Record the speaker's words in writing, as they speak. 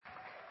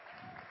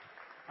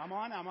I'm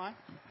on.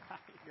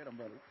 Get him,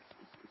 brother.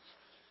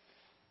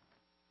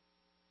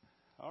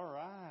 All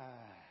right.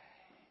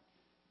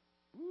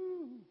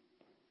 Woo.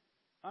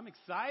 I'm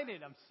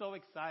excited. I'm so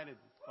excited.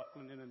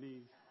 Buckling in the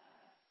knees.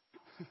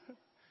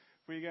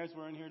 For you guys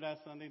who weren't here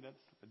last Sunday,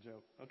 that's a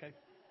joke. Okay.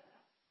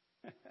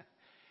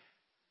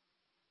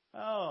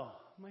 Oh,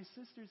 my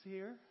sister's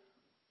here.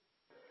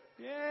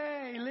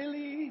 Yay,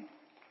 Lily.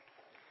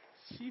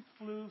 She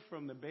flew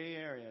from the Bay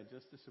Area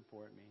just to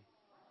support me.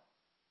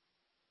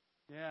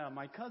 Yeah,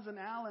 my cousin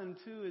Alan,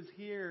 too, is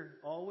here.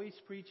 Always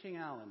preaching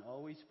Alan.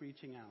 Always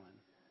preaching Alan.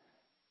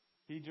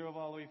 He drove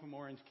all the way from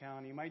Orange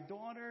County. My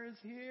daughter is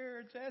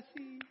here,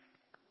 Jessie.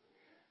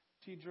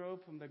 She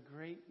drove from the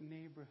great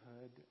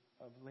neighborhood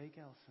of Lake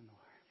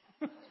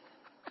Elsinore.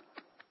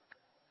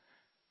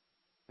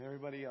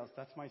 Everybody else,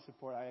 that's my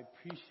support. I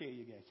appreciate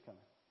you guys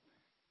coming.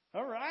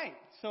 All right,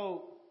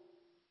 so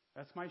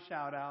that's my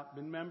shout out.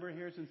 Been a member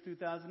here since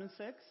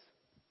 2006,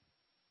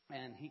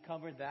 and he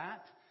covered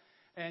that.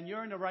 And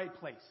you're in the right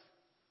place.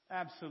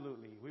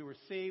 Absolutely. We were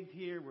saved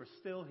here. We're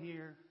still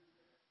here.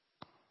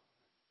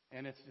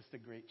 And it's just a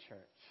great church.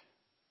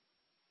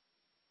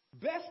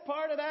 Best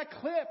part of that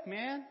clip,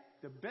 man.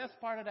 The best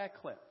part of that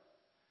clip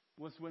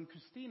was when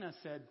Christina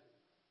said,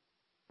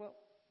 well,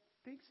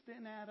 things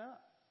didn't add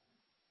up.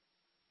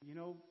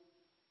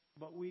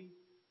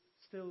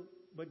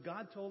 But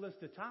God told us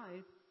to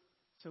tithe,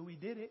 so we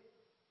did it.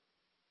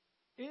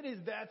 It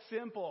is that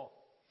simple.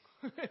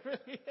 It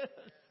really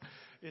is.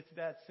 It's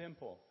that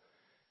simple.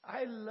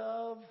 I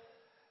love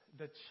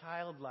the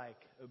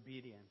childlike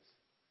obedience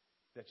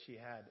that she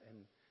had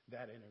in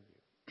that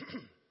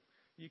interview.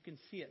 You can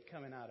see it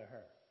coming out of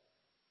her.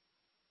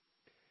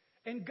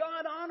 And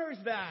God honors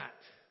that.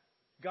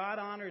 God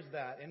honors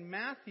that. In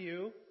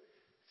Matthew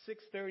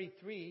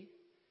 6:33,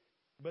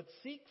 but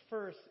seek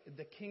first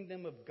the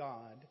kingdom of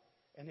God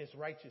and his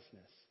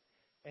righteousness,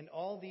 and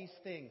all these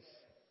things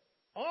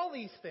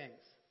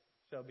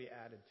shall be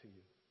added to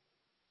you.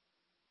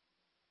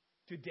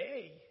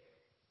 Today,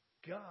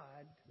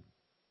 God,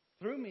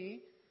 through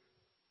me,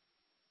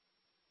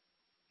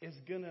 is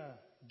going to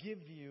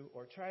give you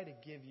or try to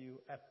give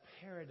you a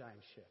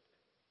paradigm shift.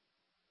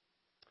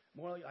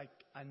 More like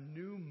a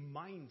new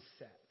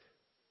mindset.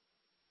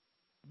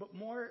 But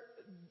more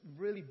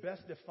really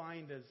best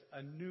defined as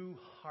a new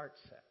heart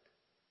set.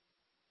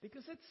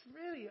 Because it's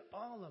really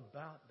all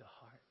about the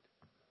heart.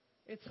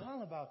 It's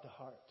all about the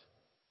heart.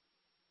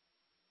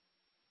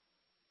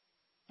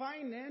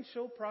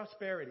 Financial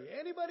prosperity.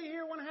 Anybody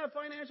here want to have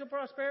financial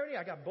prosperity?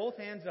 I got both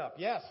hands up.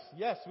 Yes,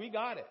 we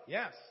got it.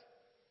 Yes.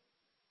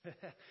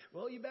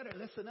 Well, you better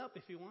listen up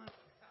if you want.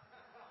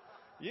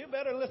 You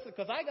better listen,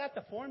 because I got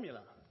the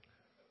formula.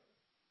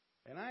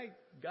 And I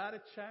got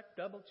to check,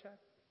 double check.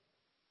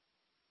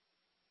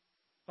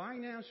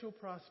 Financial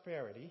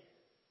prosperity,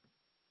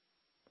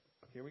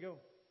 here we go,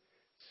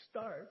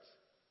 starts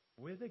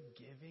with a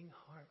giving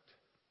heart.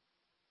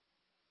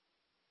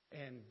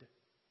 And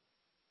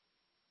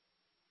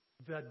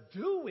the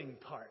doing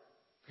part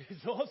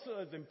is also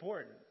as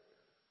important.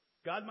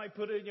 God might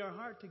put it in your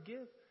heart to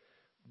give,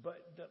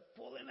 but the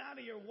pulling out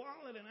of your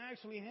wallet and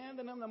actually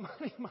handing them the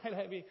money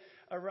might be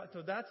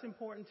so that's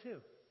important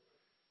too.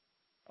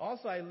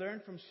 Also, I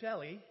learned from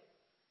Shelley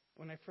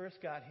when I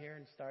first got here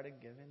and started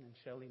giving, and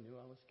Shelley knew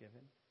I was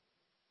giving.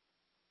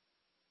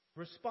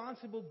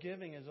 Responsible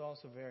giving is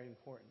also very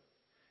important.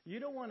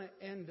 You don't want to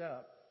end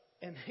up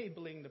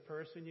enabling the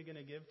person you're going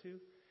to give to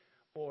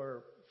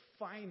or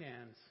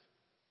finance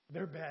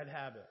their bad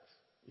habits,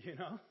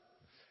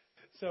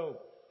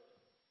 So,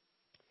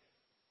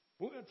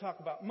 we're going to talk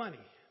about money.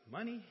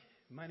 Money.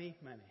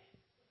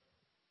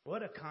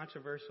 What a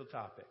controversial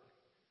topic.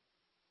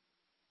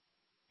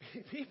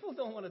 People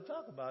don't want to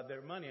talk about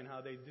their money and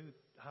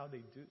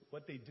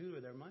what they do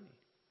with their money.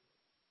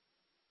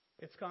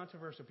 It's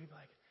controversial. People are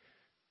like,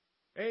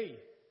 hey,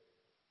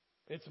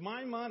 it's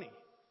my money.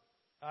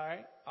 All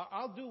right?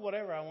 I'll do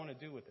whatever I want to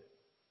do with it.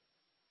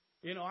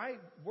 I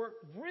work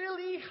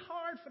really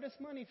hard for this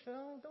money,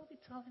 Phil. Don't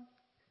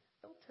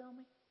tell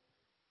me.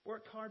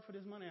 Worked hard for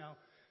this money. I'll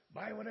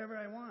buy whatever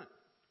I want.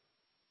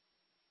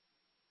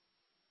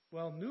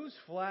 Well,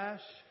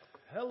 newsflash.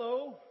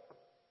 Hello.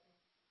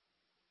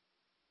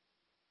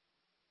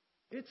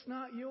 It's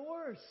not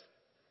yours.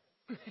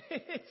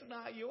 It's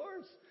not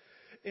yours.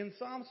 In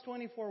Psalms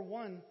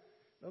 24:1,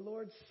 the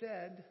Lord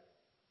said,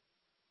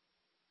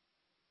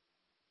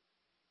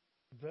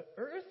 the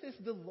earth is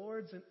the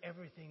Lord's and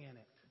everything in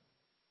it.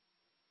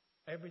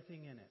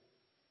 Everything in it.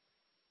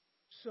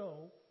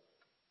 So,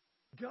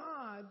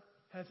 God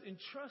has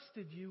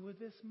entrusted you with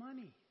this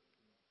money.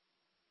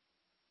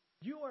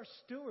 You are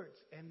stewards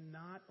and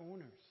not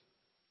owners.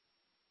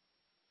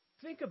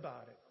 Think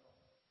about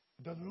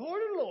it. The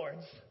Lord of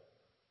Lords,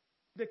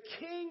 the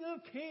King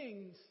of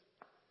Kings,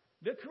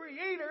 the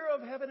Creator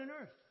of heaven and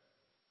earth,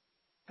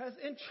 has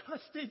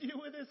entrusted you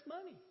with this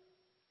money.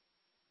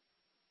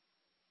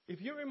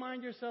 If you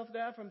remind yourself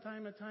that from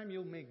time to time,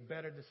 you'll make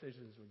better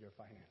decisions with your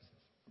finances.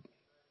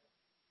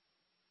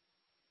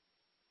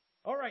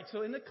 All right,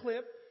 so in the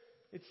clip,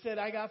 it said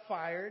I got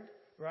fired,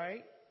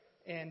 right?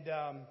 And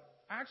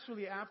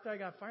actually, after I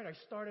got fired, I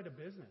started a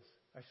business.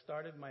 I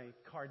started my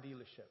car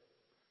dealership.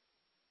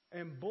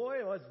 And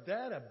boy, was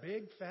that a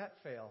big fat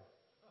fail.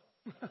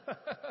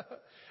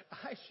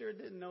 I sure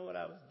didn't know what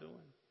I was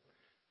doing.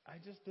 I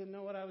just didn't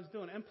know what I was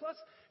doing. And plus,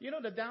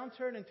 the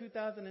downturn in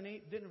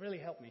 2008 didn't really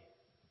help me.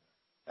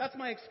 That's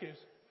my excuse.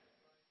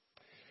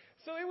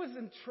 So it was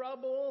in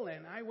trouble,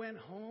 and I went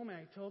home, and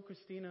I told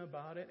Christina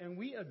about it, and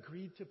we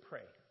agreed to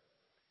pray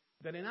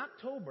that in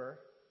October,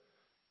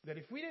 that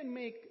if we didn't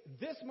make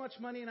this much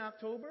money in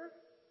October,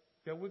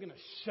 that we're going to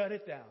shut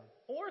it down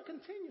or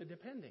continue,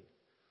 depending.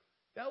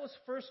 That was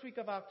first week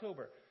of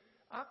October.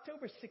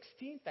 October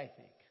 16th, I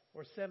think,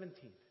 or 17th.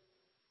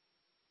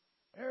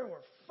 There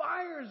were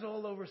fires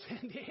all over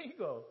San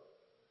Diego.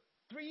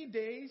 3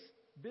 days,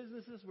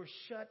 businesses were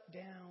shut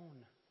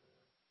down.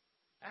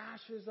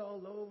 Ashes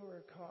all over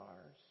our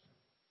cars.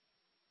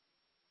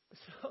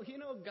 So,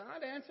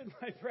 God answered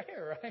my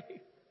prayer,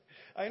 right?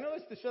 I know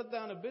it's to shut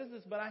down a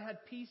business, but I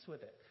had peace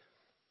with it.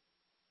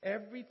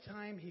 Every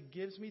time He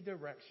gives me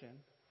direction,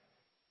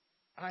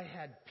 I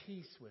had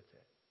peace with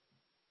it.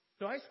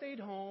 So I stayed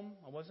home.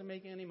 I wasn't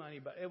making any money,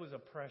 but it was a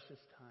precious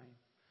time.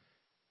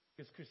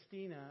 Because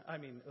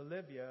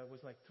Olivia was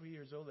like 3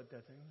 years old at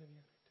that time.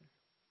 Olivia, right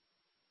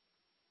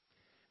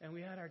there. And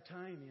we had our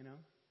time,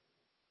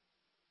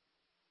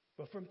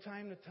 But from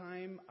time to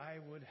time, I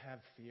would have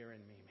fear in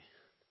me,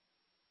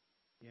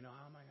 man.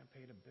 How am I going to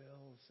pay the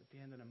bills at the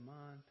end of the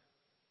month?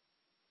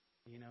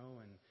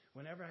 And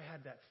whenever I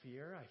had that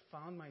fear, I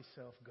found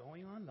myself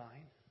going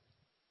online,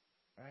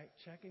 right,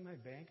 checking my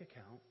bank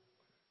account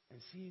and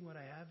seeing what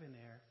I have in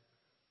there.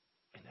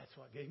 And that's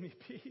what gave me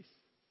peace.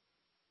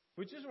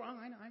 Which is wrong,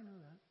 I know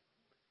that.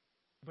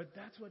 But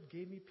that's what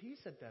gave me peace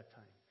at that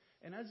time.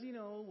 And as you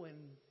know,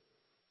 when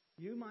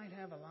you might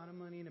have a lot of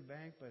money in the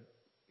bank, but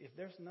if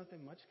there's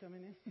nothing much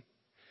coming in,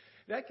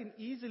 that can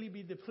easily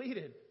be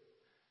depleted,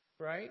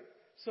 right?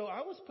 So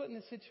I was put in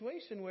a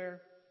situation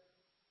where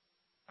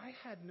I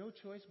had no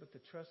choice but to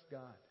trust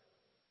God.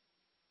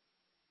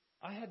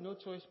 I had no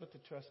choice but to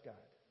trust God.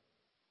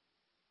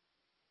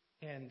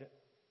 And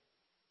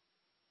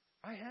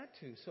I had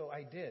to, so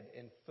I did.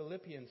 In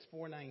Philippians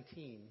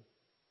 4:19,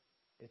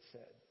 it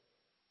said,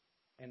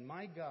 "And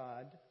my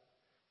God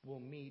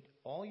will meet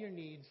all your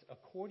needs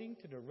according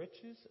to the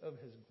riches of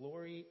His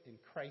glory in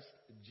Christ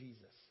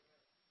Jesus."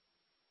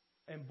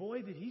 And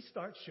boy, did He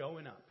start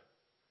showing up.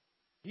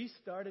 He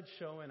started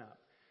showing up.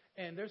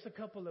 And there's a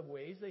couple of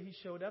ways that He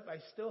showed up. I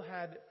still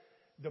had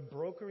the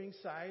brokering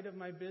side of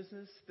my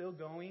business still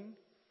going,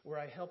 where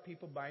I help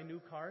people buy new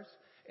cars,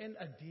 and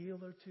a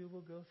deal or two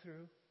will go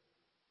through.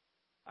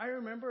 I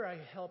remember I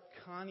helped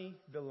Connie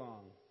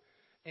DeLong,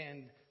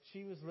 and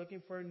she was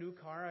looking for a new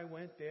car. I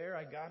went there.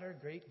 I got her a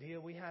great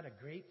deal. We had a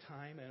great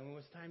time, and it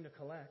was time to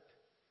collect.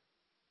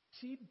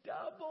 She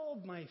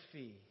doubled my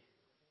fee.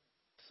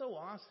 So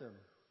awesome.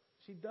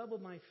 She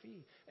doubled my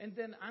fee. And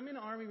then I'm in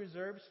Army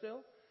Reserve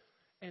still,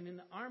 and in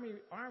the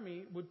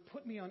Army would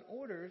put me on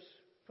orders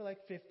for like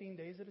 15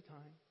 days at a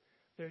time,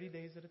 30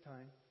 days at a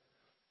time.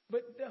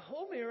 But the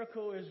whole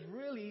miracle is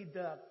really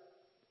the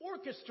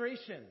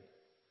orchestration.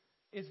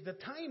 Is the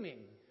timing.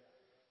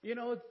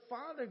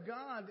 Father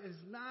God is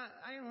not,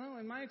 I don't know,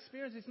 in my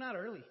experience, He's not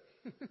early.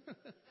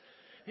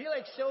 He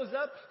shows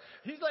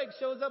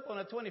up on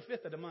the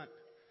 25th of the month.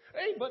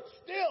 Hey, but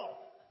still,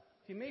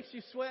 He makes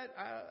you sweat.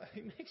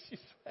 He makes you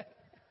sweat.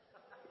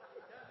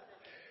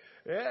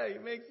 Yeah, He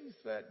makes you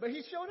sweat. But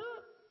He showed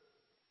up.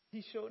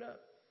 He showed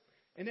up.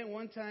 And then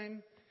one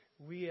time,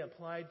 we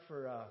applied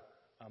for a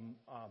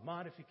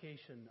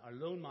modification, a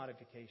loan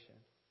modification,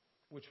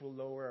 which will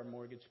lower our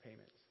mortgage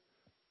payments.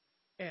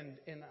 And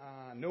in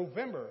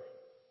November,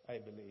 I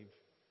believe,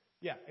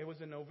 it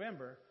was in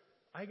November,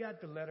 I got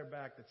the letter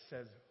back that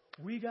says,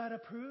 we got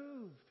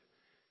approved.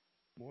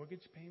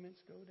 Mortgage payments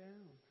go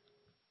down.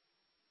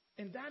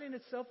 And that in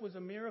itself was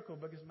a miracle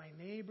because my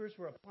neighbors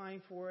were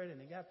applying for it and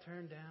they got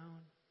turned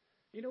down.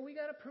 We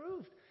got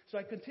approved. So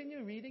I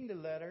continue reading the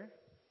letter,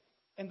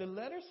 and the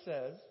letter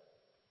says,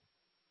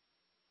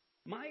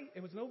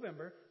 it was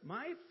November,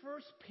 my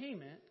first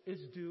payment is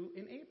due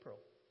in April.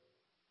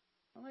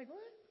 I'm like, what?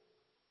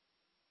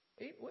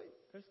 Wait,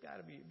 there's got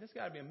to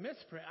be a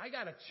misprint. I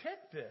got to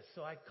check this.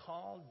 So I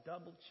called,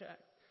 double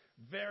checked,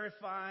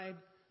 verified,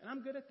 and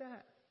I'm good at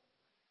that.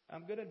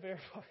 I'm good at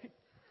verifying.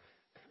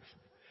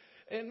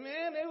 And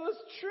man, it was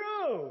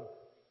true.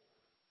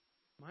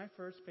 My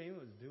first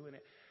payment was due in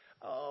it.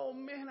 Oh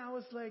man, I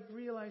was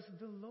realizing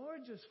the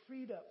Lord just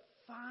freed up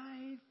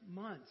 5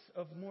 months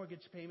of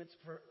mortgage payments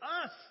for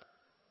us.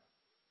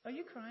 Are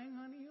you crying,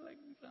 honey? You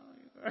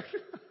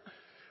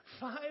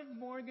 5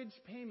 mortgage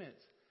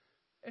payments.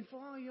 And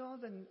for all y'all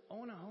that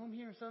own a home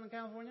here in Southern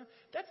California,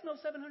 that's no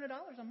 $700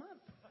 a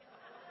month.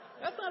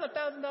 That's not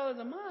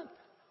 $1,000 a month.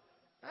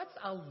 That's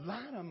a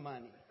lot of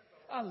money.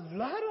 A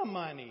lot of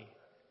money.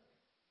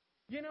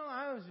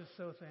 I was just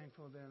so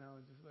thankful then. I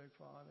was just like,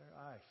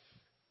 Father,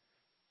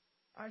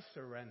 I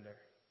surrender.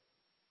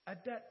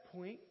 At that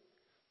point,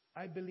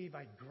 I believe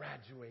I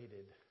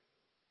graduated.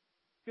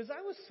 Because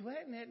I was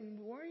sweating it and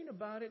worrying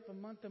about it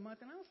from month to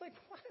month. And I was like,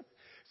 what?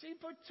 See,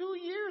 for 2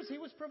 years, he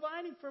was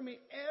providing for me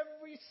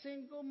every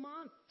single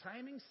month.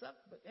 Timing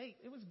sucked, but hey,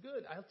 it was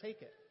good. I'll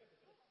take it.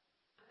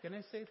 Can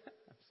I say that?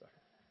 I'm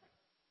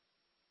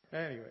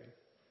sorry. Anyway.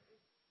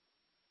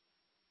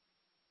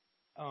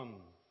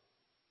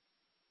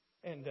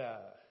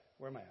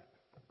 Where am I at?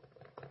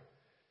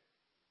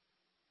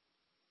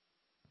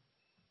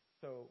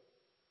 So,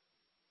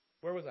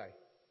 where was I?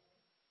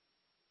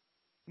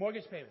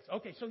 Mortgage payments.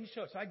 Okay, so he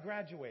showed. So I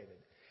graduated.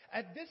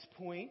 At this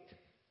point,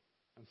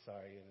 I'm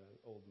sorry,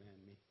 old man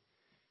me.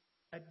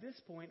 At this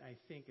point, I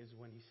think, is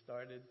when he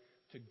started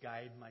to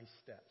guide my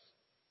steps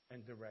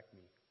and direct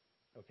me.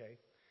 Okay?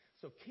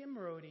 So Kim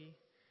Rohde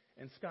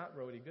and Scott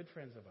Rohde, good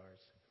friends of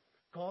ours,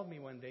 called me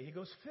one day. He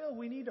goes, Phil,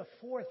 we need a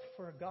fourth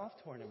for a golf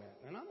tournament.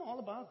 And I'm all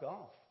about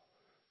golf.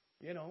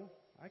 You know,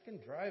 I can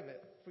drive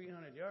it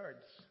 300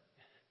 yards.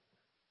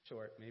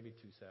 Short, maybe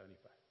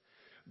 275.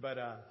 But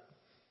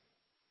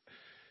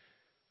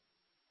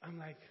I'm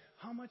like,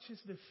 how much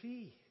is the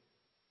fee?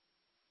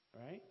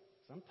 Right?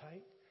 So I'm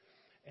tight.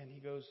 And he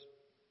goes,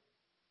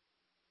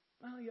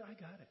 oh, yeah, I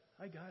got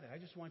it. I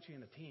just want you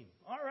in a team.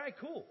 All right,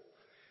 cool.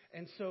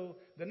 And so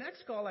the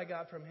next call I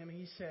got from him,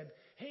 he said,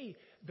 hey,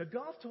 the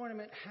golf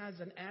tournament has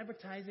an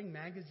advertising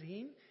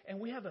magazine, and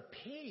we have a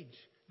page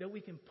that we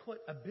can put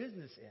a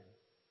business in.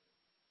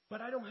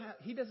 But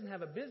he doesn't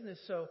have a business,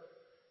 so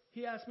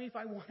he asked me if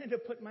I wanted to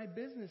put my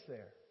business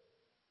there.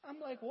 I'm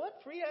like,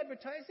 what? Free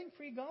advertising,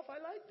 free golf? I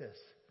like this.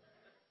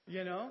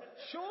 You know?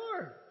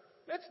 Sure.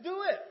 Let's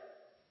do it.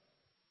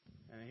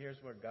 And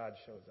here's where God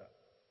shows up.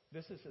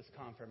 This is his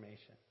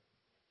confirmation.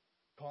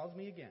 Calls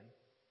me again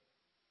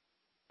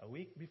a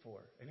week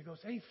before. And he goes,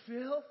 hey,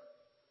 Phil,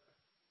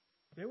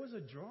 there was a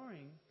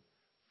drawing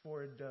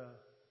for the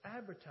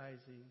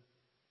advertising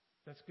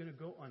that's going to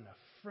go on the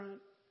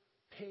front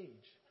page.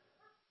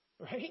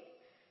 Right?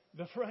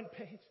 The front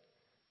page.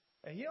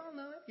 And you all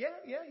know it?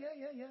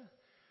 Yeah.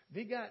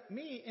 They got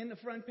me in the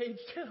front page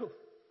too.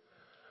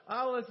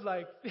 I was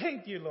like,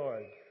 thank you,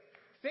 Lord.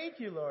 Thank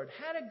you, Lord.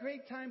 Had a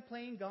great time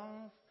playing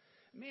golf.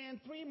 Man,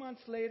 3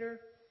 months later,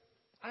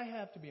 I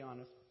have to be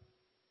honest,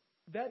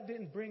 that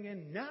didn't bring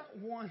in not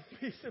one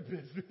piece of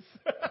business.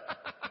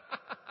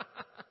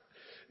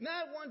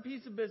 Not one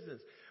piece of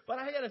business. But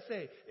I got to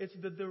say, it's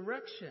the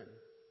direction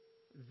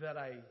that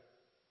I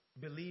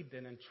believed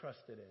in and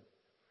trusted in.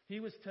 He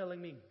was telling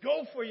me,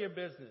 go for your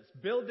business.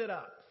 Build it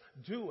up.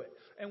 Do it.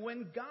 And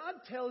when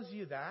God tells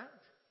you that,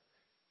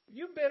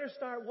 you better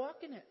start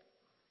walking it.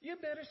 You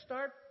better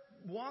start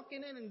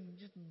walking it and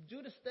just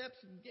do the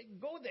steps and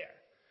go there.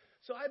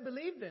 So I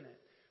believed in it.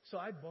 So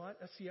I bought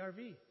a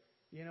CRV,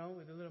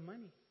 with a little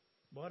money.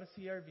 Bought a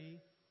CRV.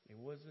 It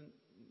wasn't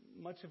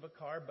much of a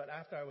car, but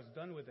after I was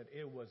done with it,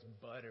 it was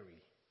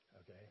buttery.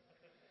 Okay?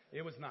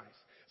 It was nice.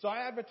 So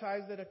I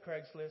advertised it at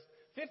Craigslist,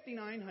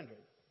 $5,900.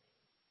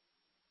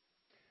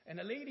 And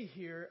a lady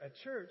here at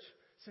church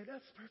said,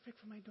 that's perfect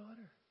for my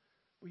daughter.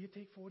 Will you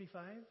take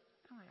 45?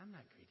 I'm like, I'm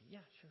not greedy.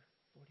 Yeah, sure,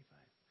 45.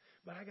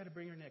 But I got to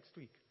bring her next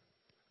week.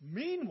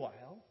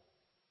 Meanwhile,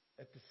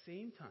 at the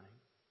same time,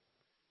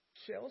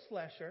 Shell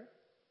Slasher,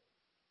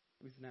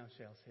 who's now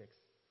Shell Hicks,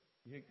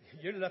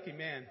 you're a lucky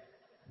man.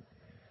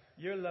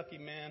 You're a lucky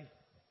man.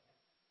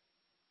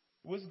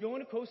 Was going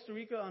to Costa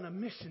Rica on a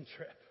mission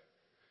trip.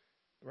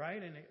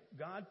 Right? And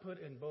God put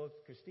in both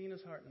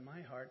Christina's heart and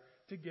my heart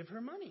to give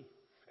her money.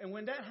 And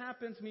when that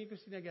happens, me and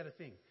Christina got a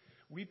thing.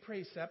 We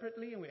pray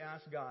separately and we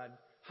ask God,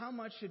 how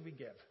much should we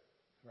give?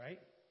 Right?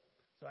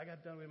 So I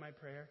got done with my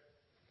prayer.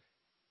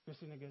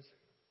 Christina goes,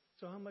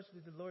 so how much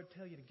did the Lord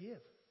tell you to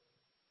give?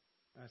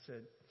 I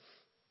said,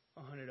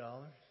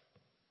 $100.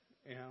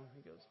 He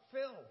goes,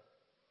 Phil.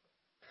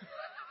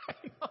 I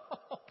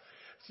know.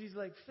 She's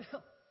like,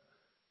 Phil,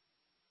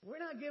 we're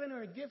not giving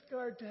her a gift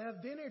card to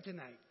have dinner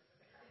tonight.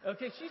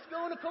 Okay, she's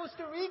going to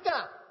Costa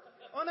Rica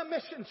on a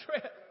mission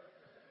trip.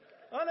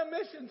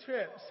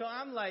 So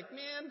I'm like,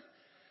 man,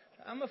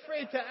 I'm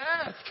afraid to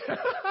ask.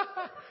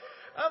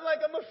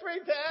 I'm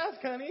afraid to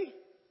ask, honey.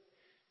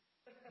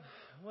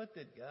 What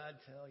did God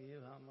tell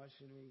you? How much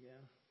should we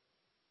give?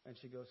 And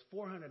she goes,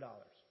 $400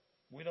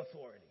 with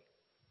authority.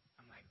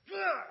 I'm like,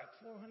 God,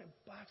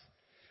 $400.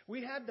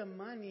 We had the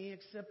money,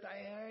 except I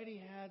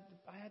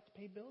had to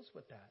pay bills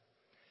with that.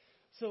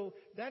 So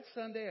that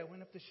Sunday, I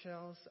went up to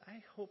Shell's.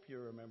 I hope you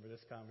remember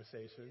this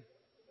conversation.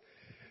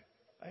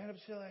 I went up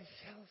to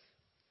Shell's.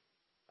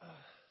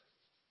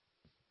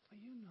 Are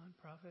you a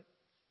nonprofit?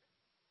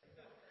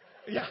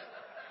 Yeah.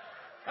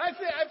 I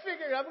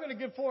figured I'm going to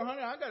give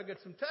 $400. I got to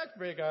get some tax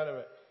break out of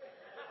it.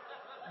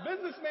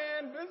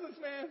 Businessman.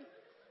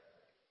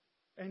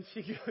 And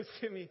she goes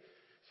to me.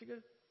 She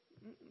goes,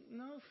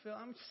 no, Phil,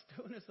 I'm just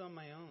doing this on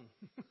my own.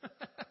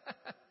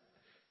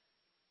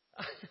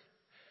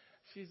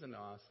 She's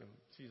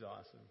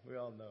awesome. We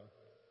all know.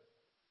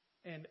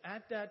 And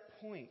at that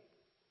point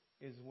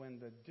is when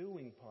the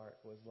doing part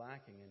was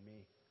lacking in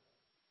me.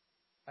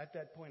 At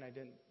that point, I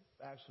didn't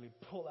actually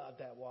pull out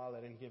that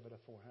wallet and give it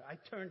a $400. I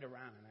turned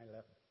around and I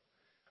left.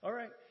 All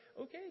right,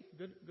 okay,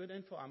 good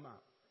info. I'm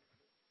out.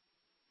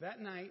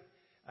 That night,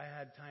 I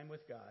had time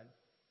with God.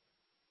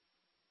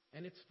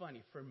 And it's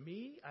funny. For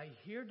me, I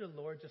hear the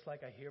Lord just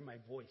like I hear my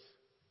voice,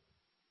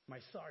 my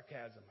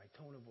sarcasm, my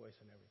tone of voice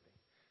and everything.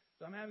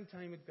 So I'm having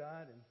time with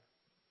God, and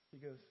he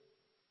goes,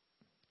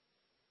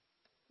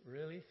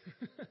 really?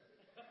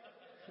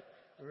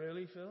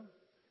 Really, Phil?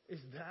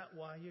 Is that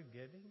why you're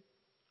giving?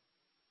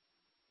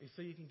 Is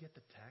so you can get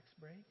the tax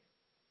break?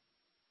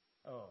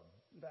 Oh,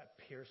 that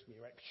pierced me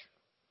right.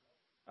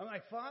 I'm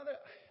like, Father,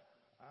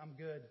 I'm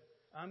good.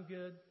 I'm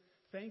good.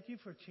 Thank you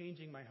for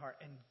changing my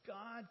heart. And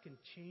God can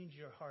change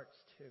your hearts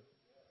too.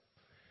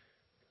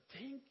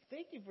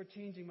 Thank you for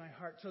changing my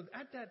heart. So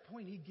at that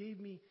point, he gave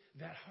me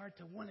that heart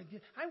to want to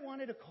give. I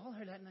wanted to call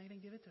her that night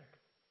and give it to her.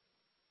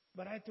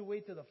 But I had to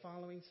wait till the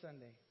following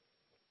Sunday.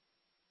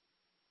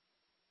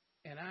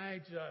 And I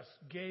just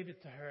gave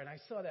it to her. And I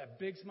saw that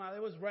big smile.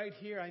 It was right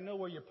here. I know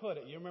where you put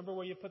it. You remember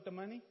where you put the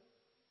money?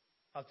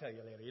 I'll tell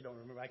you later. You don't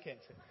remember. I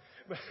can't say.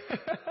 But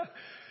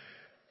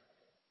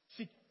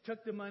she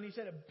took the money. She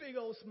had a big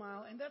old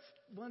smile. And that's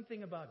one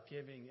thing about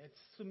giving.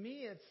 To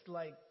me, it's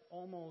like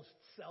almost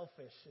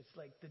selfish. It's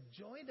like the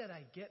joy that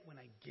I get when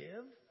I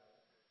give.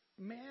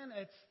 Man,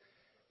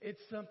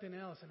 it's something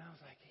else. And I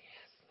was like,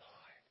 yes,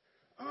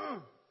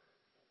 Lord.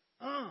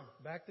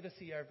 Back to the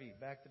CRV.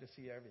 Back to the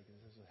CRV,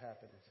 because this is what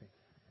happened. See.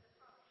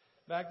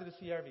 Back to the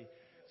CRV.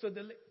 So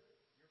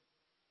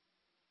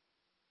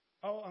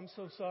I'm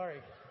so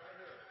sorry.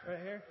 Right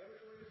here?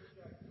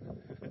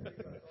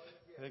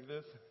 Like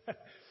this?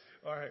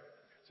 All right.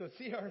 So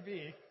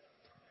CRV.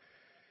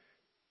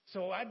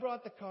 So I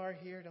brought the car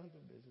here. Don't do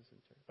business in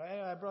church. But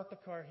I brought the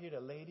car here.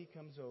 The lady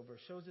comes over,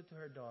 shows it to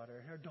her daughter,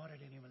 and her daughter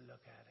didn't even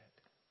look at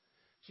it.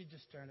 She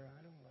just turned around.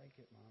 I don't like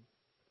it, Mom.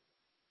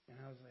 And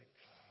I was like,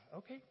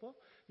 okay, well,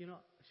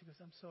 she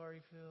goes, I'm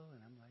sorry, Phil.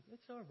 And I'm like,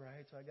 it's all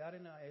right. So I got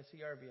in a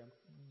CRV. I'm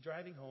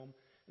driving home,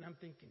 and I'm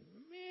thinking,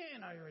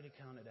 man, I already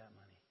counted that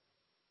money.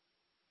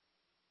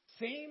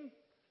 Same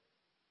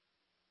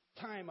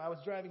time I was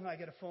driving home, I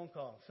get a phone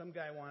call. Some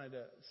guy wanted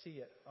to see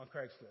it on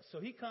Craigslist. So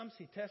he comes,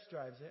 he test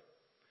drives it,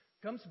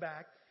 comes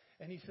back,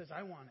 and he says,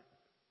 I want it.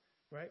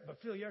 Right? But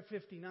Phil, you're at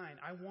 59.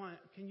 I want it.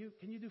 Can you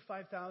do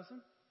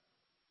 5,000?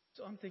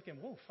 So I'm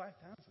thinking, whoa,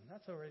 5,000.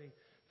 That's already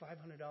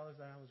 $500 that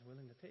I was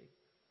willing to take.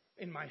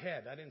 In my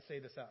head, I didn't say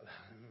this out loud.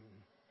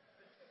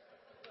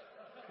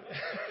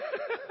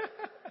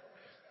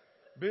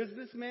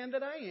 Businessman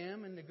that I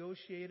am and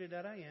negotiator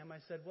that I am, I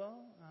said,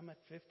 well, I'm at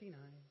 59.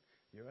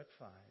 You're at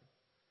 5.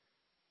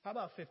 How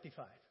about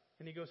 55?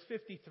 And he goes,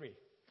 53.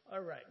 All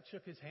right.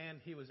 Shook his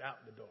hand. He was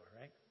out the door,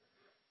 right?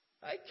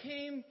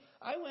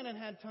 I went and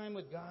had time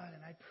with God,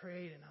 and I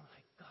prayed, and I'm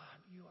like,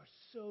 God, you are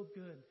so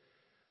good.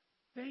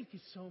 Thank you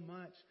so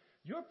much.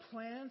 Your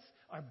plans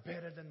are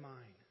better than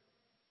mine.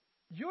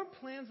 Your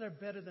plans are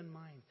better than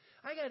mine.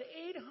 I got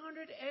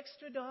 $800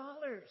 extra.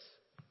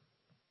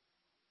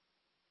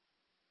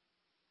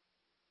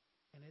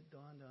 And it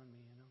dawned on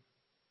me,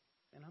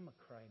 and I'm a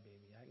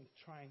crybaby. I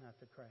try not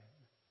to cry.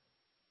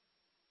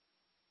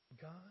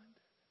 God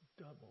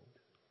doubled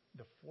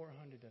the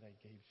 400 that I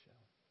gave Shell.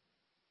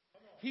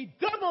 He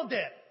doubled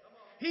it.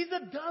 He's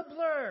a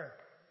doubler.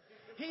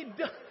 He's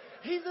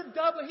a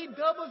doubler. He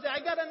doubles it. I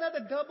got another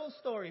double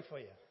story for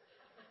you.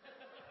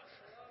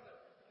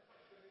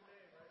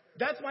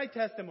 That's my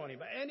testimony.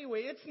 But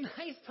anyway, it's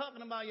nice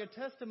talking about your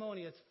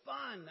testimony. It's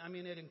fun. I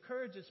mean, it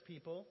encourages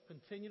people.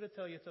 Continue to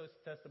tell your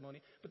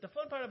testimony. But the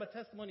fun part about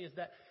testimony is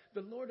that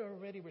the Lord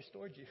already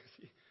restored you.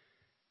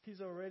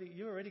 You've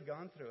already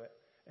gone through it,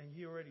 and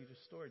He already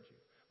restored you.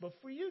 But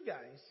for you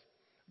guys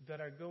that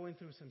are going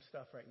through some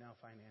stuff right now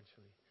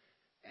financially,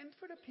 and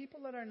for the people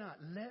that are not,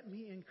 let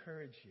me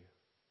encourage you.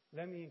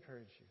 Let me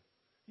encourage you.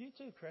 You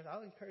too, Chris.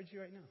 I'll encourage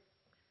you right now.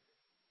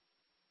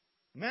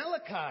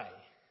 Malachi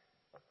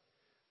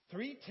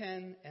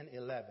 3:10 and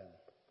 11.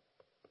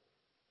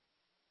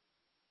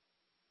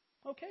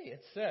 Okay,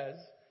 it says,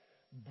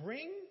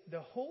 bring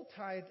the whole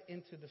tithe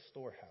into the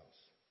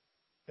storehouse,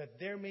 that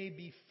there may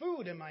be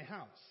food in my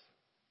house.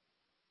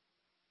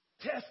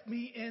 Test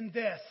me in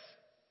this,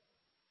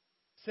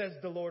 says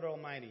the Lord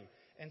Almighty,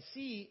 and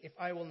see if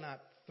I will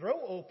not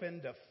throw open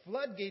the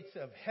floodgates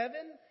of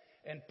heaven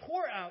and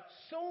pour out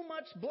so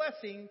much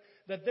blessing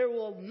that there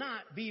will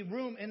not be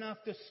room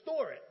enough to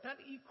store it. That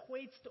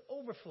equates to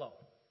overflow.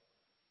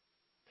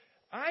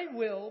 I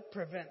will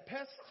prevent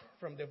pests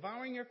from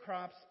devouring your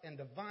crops, and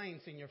the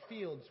vines in your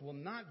fields will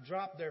not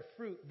drop their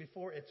fruit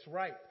before it's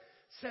ripe,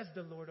 says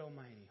the Lord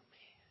Almighty.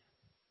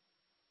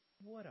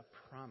 Man, what a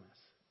promise.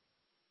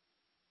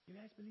 You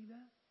guys believe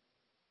that?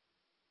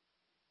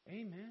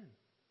 Amen.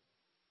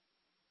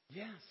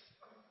 Yes.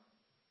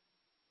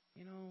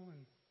 And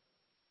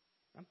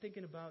I'm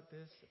thinking about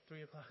this at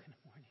 3 o'clock in the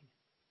morning.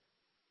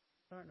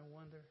 Starting to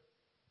wonder,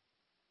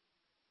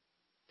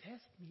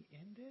 test me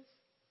in this?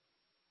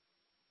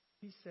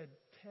 He said,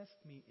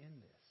 test me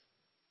in this.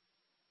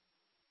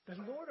 The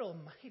Lord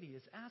Almighty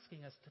is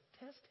asking us to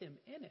test Him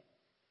in it.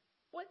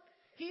 What?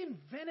 He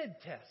invented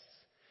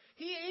tests.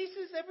 He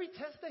aces every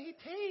test that He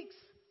takes.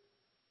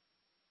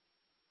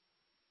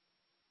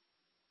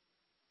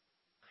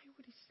 Why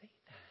would He say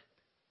that?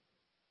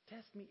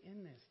 test me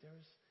in this.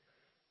 There's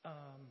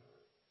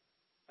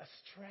a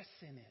stress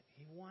in it.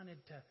 He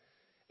wanted to.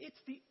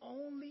 It's the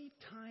only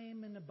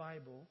time in the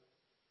Bible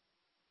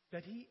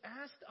that he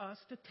asked us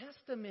to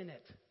test him in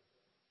it.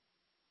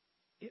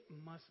 It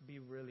must be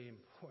really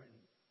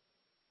important.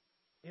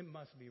 It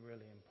must be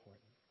really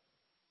important.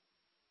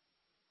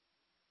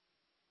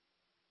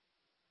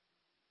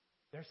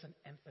 There's an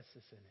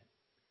emphasis in it.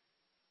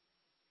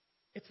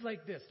 It's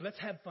like this. Let's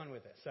have fun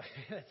with this.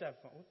 Let's have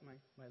fun.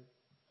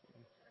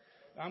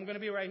 I'm going to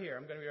be right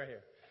here.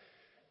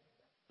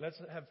 Let's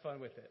have fun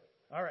with it.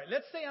 All right.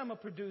 Let's say I'm a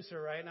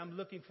producer, right? And I'm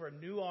looking for a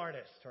new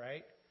artist,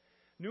 right?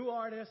 New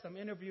artist. I'm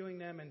interviewing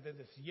them. And then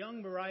this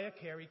young Mariah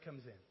Carey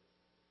comes in.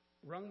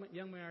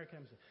 Young Mariah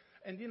comes in.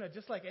 And,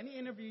 just like any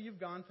interview you've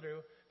gone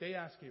through, they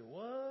ask you,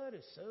 what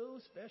is so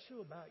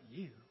special about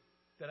you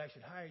that I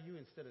should hire you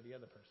instead of the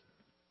other person?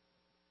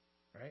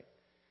 Right?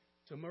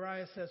 So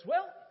Mariah says,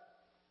 well,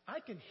 I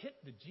can hit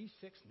the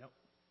G6 note.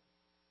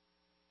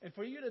 And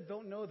for you that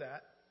don't know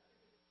that,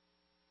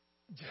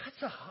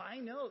 that's a high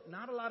note.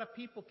 Not a lot of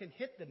people can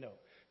hit the note.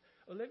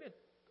 Olivia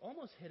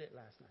almost hit it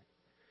last night.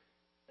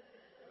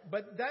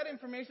 But that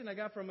information I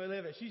got from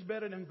Olivia, she's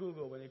better than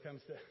Google when it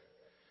comes to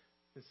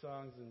the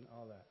songs and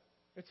all that.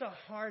 It's a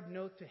hard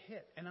note to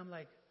hit. And I'm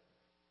like,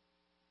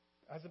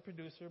 as a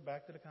producer,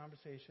 back to the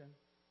conversation,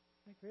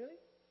 like, really?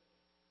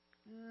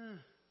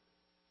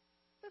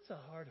 That's a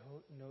hard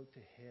note to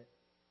hit.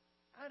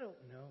 I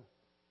don't know.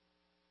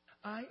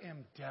 I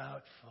am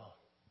doubtful.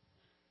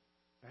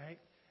 Right?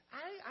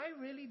 I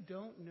really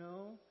don't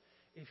know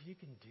if you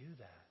can do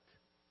that.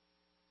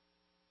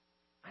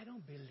 I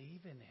don't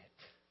believe in it.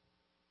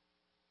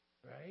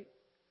 Right?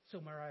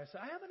 So Mariah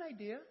said, I have an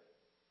idea.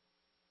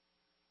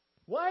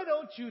 Why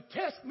don't you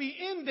test me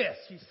in this,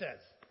 she says.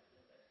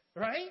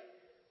 Right?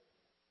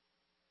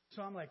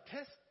 So I'm like,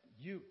 test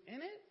you in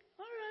it?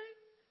 All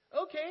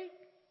right. Okay.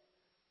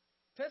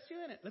 Test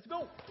you in it. Let's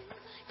go.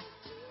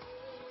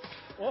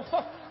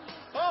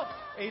 Oh,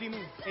 80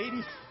 moves.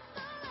 80s.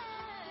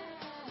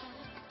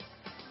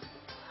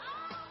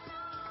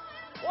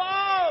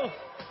 Whoa!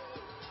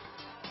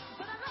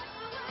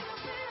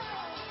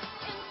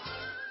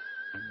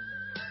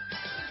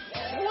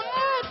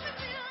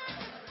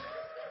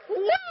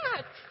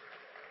 What?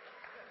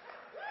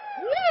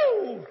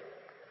 Woo!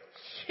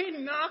 She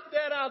knocked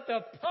that out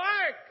the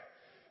park.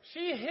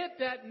 She hit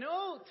that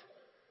note.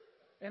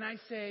 And I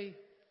say,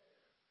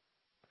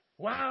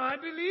 wow, I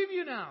believe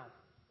you now.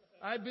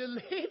 I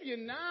believe you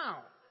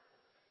now.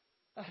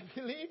 I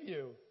believe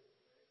you.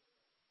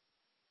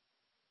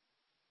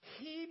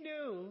 He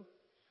knew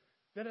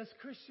that as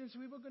Christians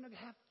we were going to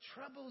have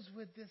troubles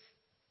with this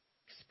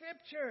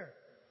scripture.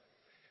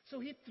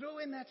 So he threw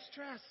in that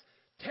stress.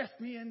 Test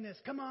me in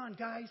this. Come on,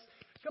 guys.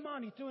 Come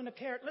on. He threw in the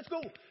carrot. Let's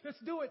go. Let's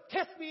do it.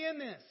 Test me in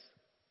this.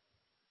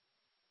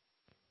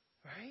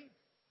 Right?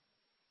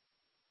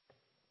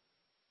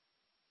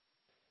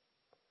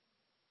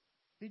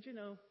 Did you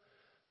know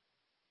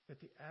that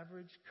the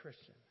average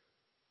Christian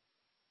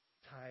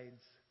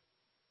tithes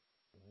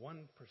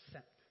 1%?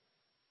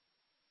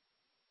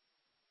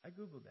 I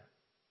Googled that.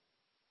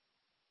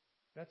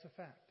 That's a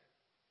fact.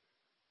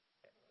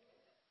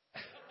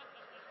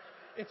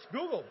 It's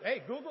Google.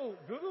 Hey,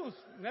 Google's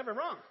never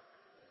wrong.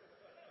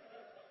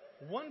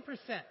 1%.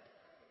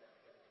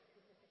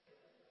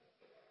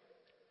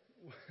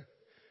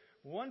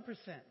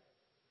 1%.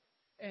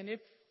 And if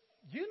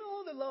you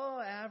know the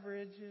law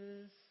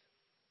averages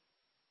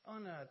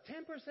on a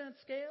 10%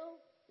 scale,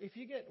 if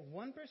you get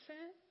 1%,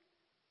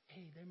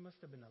 hey, there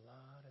must have been a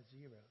lot of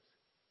zeros.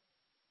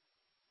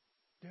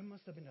 There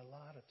must have been a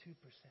lot of 2%.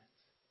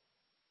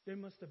 There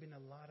must have been a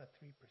lot of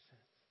 3%.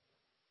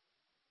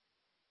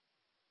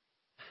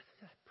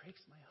 That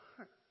breaks my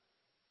heart.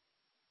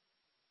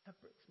 That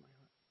breaks my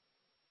heart.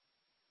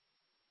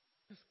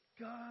 Because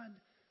God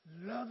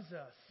loves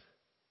us.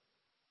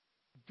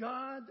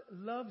 God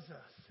loves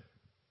us.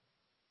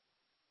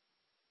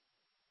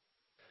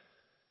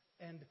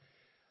 And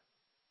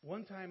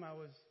one time I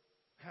was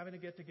having a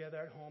get-together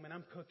at home, and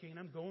I'm cooking, and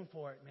I'm going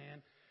for it,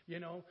 man. You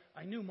know,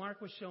 I knew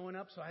Mark was showing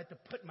up, so I had to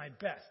put my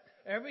best.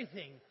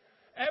 Everything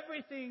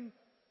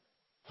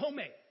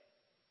homemade.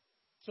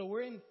 So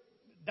we're in the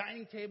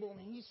dining table,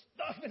 and he's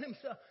stuffing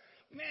himself.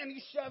 Man,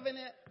 he's shoving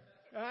it,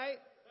 right?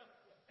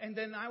 And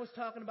then I was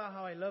talking about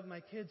how I love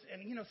my kids,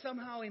 and,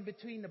 somehow in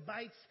between the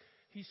bites,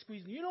 he's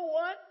squeezing. You know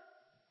what?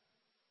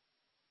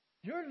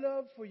 Your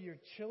love for your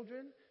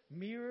children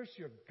mirrors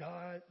your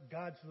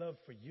God's love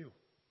for you.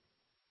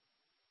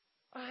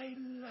 I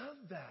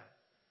love that.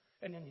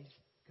 And then he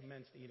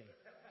commenced eating.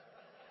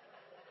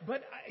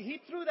 But he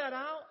threw that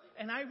out,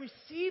 and I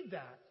received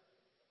that.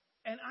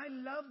 And I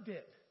loved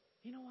it.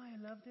 You know why I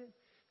loved it?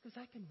 Because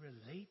I can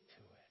relate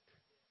to it.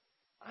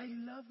 I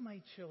love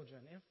my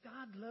children. If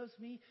God loves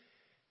me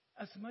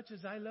as much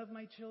as I love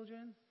my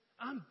children,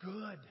 I'm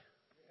good.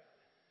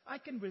 I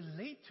can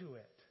relate to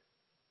it.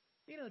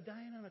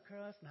 Dying on a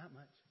cross, not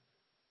much.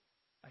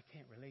 I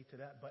can't relate to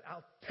that, but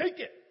I'll take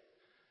it.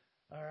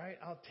 All right?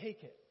 I'll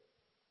take it.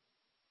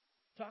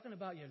 Talking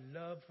about your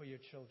love for your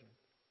children.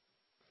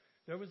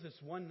 There was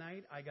this one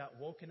night I got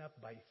woken up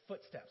by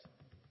footsteps.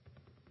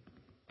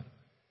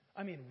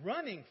 I mean,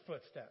 running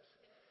footsteps.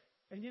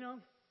 And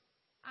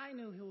I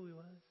knew who he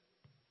was.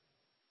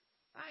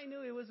 I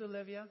knew it was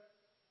Olivia.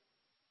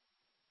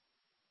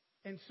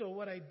 And so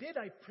what I did,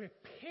 I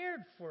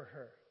prepared for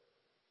her.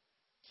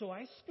 So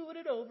I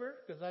scooted over,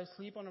 because I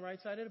sleep on the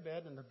right side of the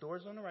bed, and the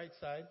door's on the right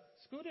side.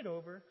 Scooted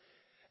over.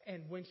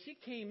 And when she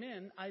came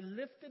in, I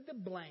lifted the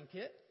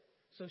blanket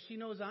so she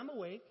knows I'm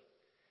awake,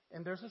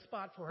 and there's a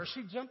spot for her.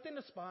 She jumped in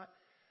the spot.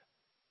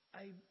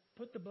 I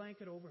put the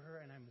blanket over her,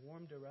 and I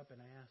warmed her up,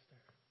 and I asked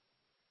her,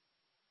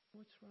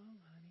 "What's wrong,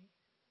 honey?"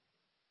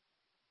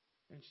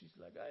 And she's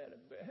like, "I had a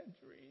bad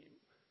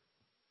dream."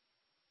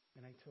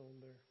 And I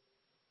told her,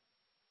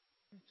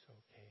 "It's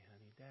okay,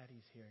 honey.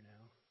 Daddy's here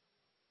now."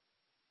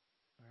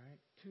 All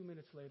right? 2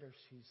 minutes later,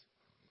 she's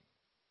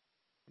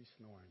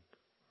snoring.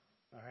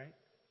 All right?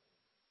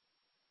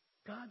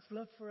 God's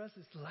love for us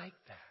is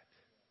like that.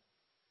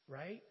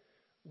 Right?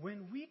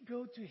 When we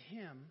go to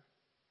Him,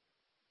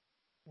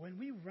 when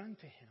we run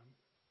to Him,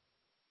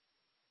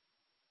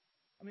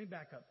 let me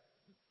back up.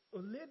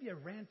 Olivia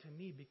ran to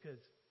me because,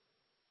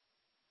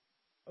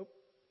 I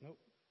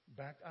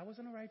was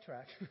on the right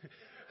track.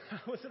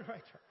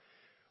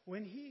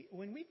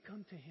 When we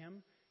come to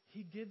Him,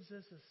 He gives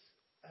us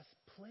a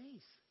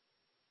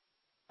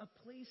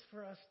place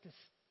for us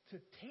to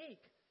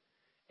take.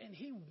 And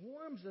He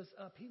warms us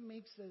up. He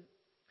makes it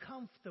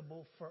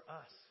comfortable for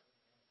us.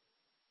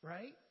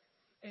 Right?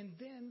 And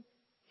then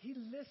He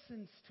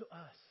listens to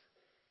us.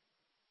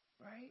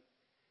 Right?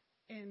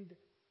 And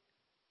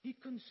He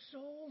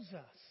consoles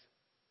us.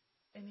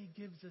 And He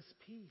gives us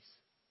peace.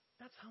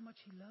 That's how much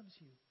He loves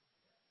you.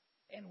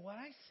 And what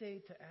I say,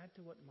 to add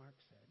to what Mark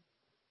said,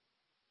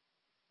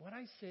 what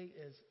I say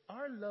is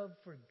our love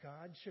for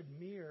God should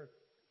mirror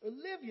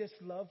Olivia's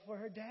love for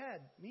her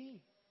dad,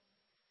 me.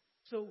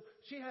 So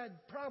she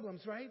had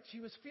problems, right? She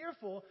was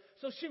fearful.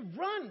 So she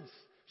runs.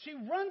 She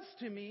runs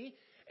to me.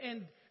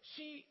 And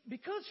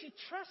because she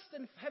trusts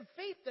and have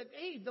faith that,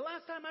 hey, the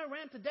last time I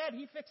ran to Dad,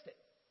 He fixed it.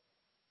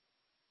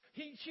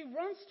 She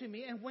runs to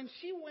me. And when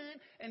she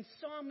went and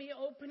saw me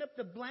open up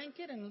the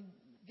blanket and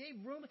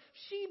gave room,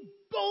 she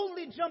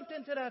boldly jumped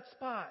into that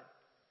spot.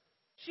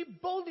 She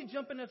boldly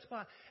jumped in that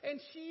spot. And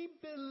she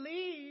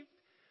believed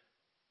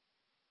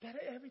that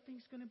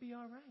everything's going to be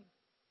all right.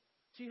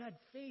 She had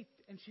faith,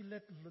 and she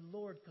let the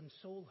Lord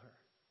console her.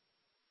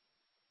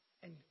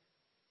 And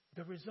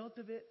the result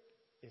of it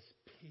is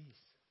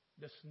peace.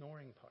 The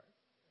snoring part.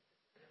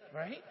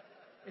 Right?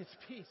 It's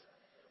peace.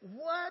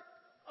 What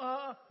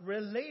a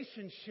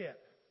relationship.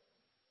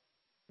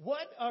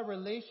 What a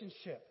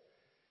relationship.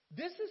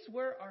 This is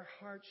where our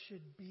heart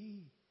should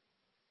be.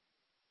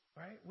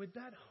 Right? With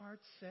that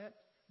heart set,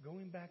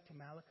 going back to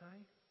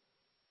Malachi,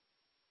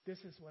 this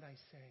is what I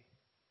say.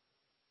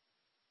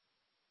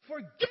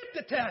 Forget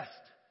the test.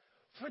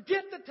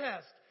 Forget the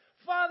test.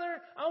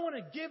 Father, I want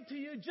to give to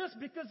you just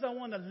because I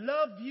want to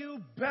love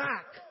you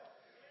back.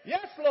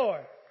 Yes,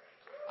 Lord.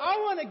 I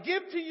want to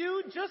give to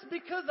you just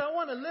because I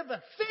want to live a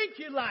thank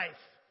you life.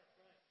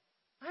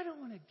 I don't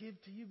want to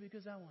give to you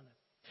because I want to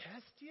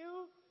test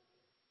you.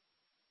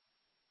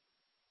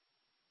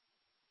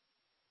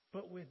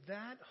 But with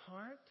that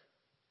heart,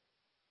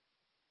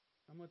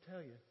 I'm going to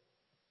tell you,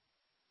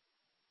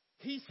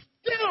 He's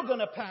still going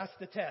to pass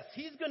the test.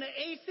 He's going to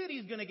ace it.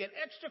 He's going to get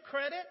extra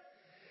credit.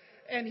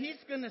 And He's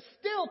going to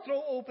still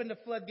throw open the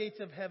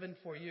floodgates of heaven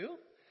for you.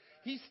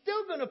 He's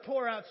still going to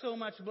pour out so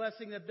much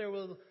blessing that there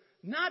will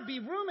not be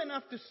room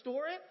enough to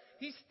store it.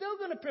 He's still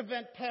going to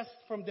prevent pests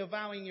from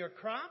devouring your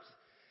crops.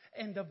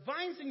 And the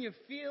vines in your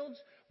fields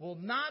will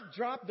not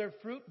drop their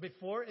fruit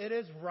before it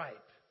is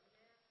ripe.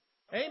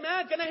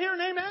 Amen. Can I hear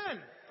an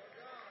amen?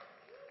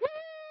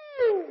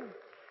 Woo!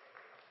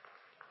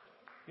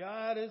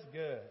 God is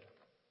good.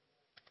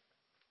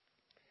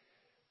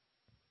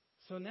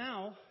 So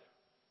now,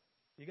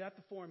 you got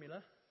the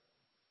formula,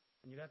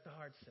 and you got the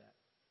heart set.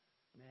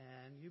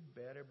 Man, you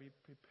better be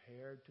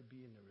prepared to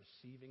be in the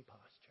receiving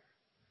posture,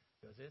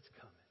 because it's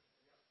coming.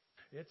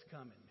 It's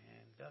coming,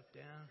 man. Duck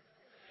down.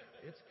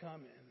 It's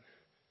coming.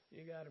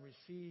 You got to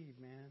receive,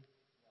 man.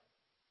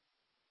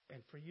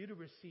 And for you to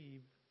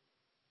receive,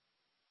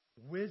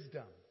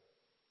 wisdom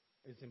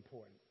is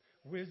important.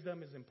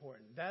 Wisdom is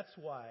important. That's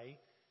why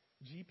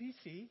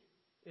GPC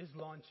is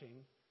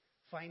launching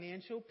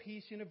Financial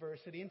Peace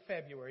University in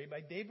February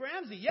by Dave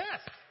Ramsey.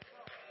 Yes!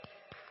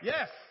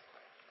 Yes!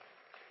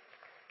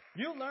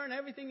 You'll learn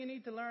everything you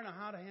need to learn on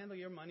how to handle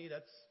your money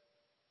that's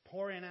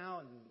pouring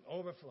out and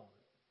overflowing.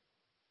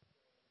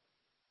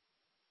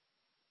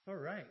 All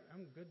right.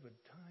 I'm good with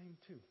time,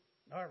 too.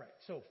 All right.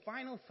 So,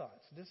 final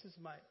thoughts.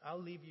 I'll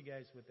leave you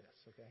guys with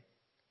this, okay?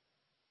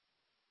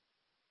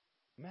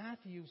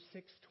 Matthew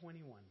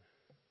 6:21.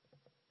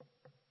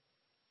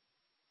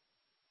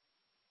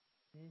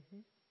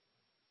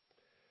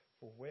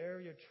 For where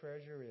your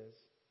treasure is,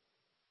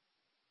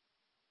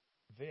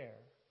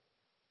 there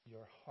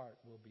your heart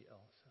will be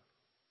also.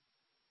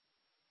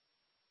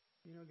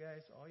 You know,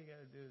 guys, all you got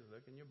to do is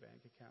look in your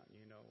bank account and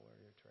you know where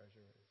your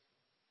treasure is.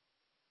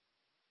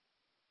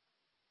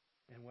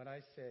 And what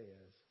I say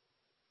is,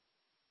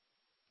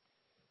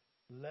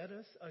 let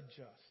us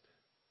adjust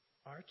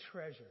our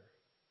treasure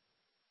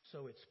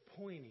so it's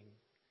pointing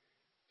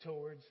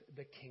towards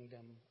the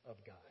kingdom of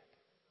God.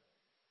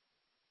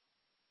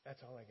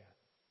 That's all I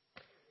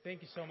got.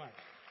 Thank you so much.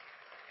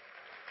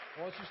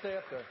 Why don't you stay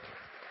up there?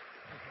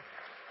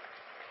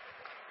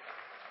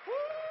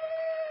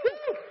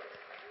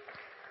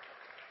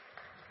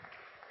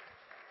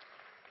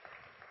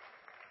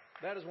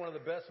 That is one of the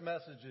best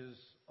messages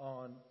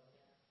on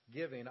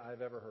giving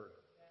I've ever heard.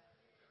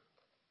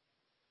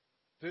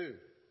 Dude,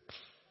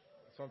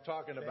 that's what I'm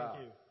talking about.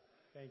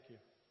 Thank you.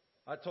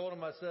 I told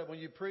him, I said, when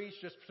you preach,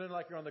 just pretend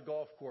like you're on the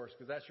golf course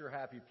because that's your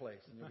happy place.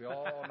 And you'll be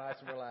all nice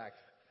and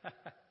relaxed.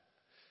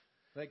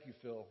 Thank you,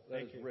 Phil.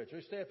 That is rich.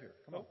 Hey, stay up here.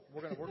 Come on.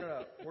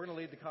 We're gonna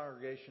lead the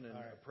congregation in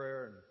a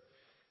prayer. And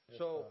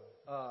so,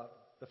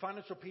 the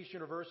Financial Peace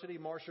University,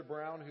 Marcia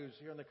Brown, who's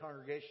here in the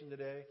congregation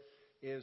today,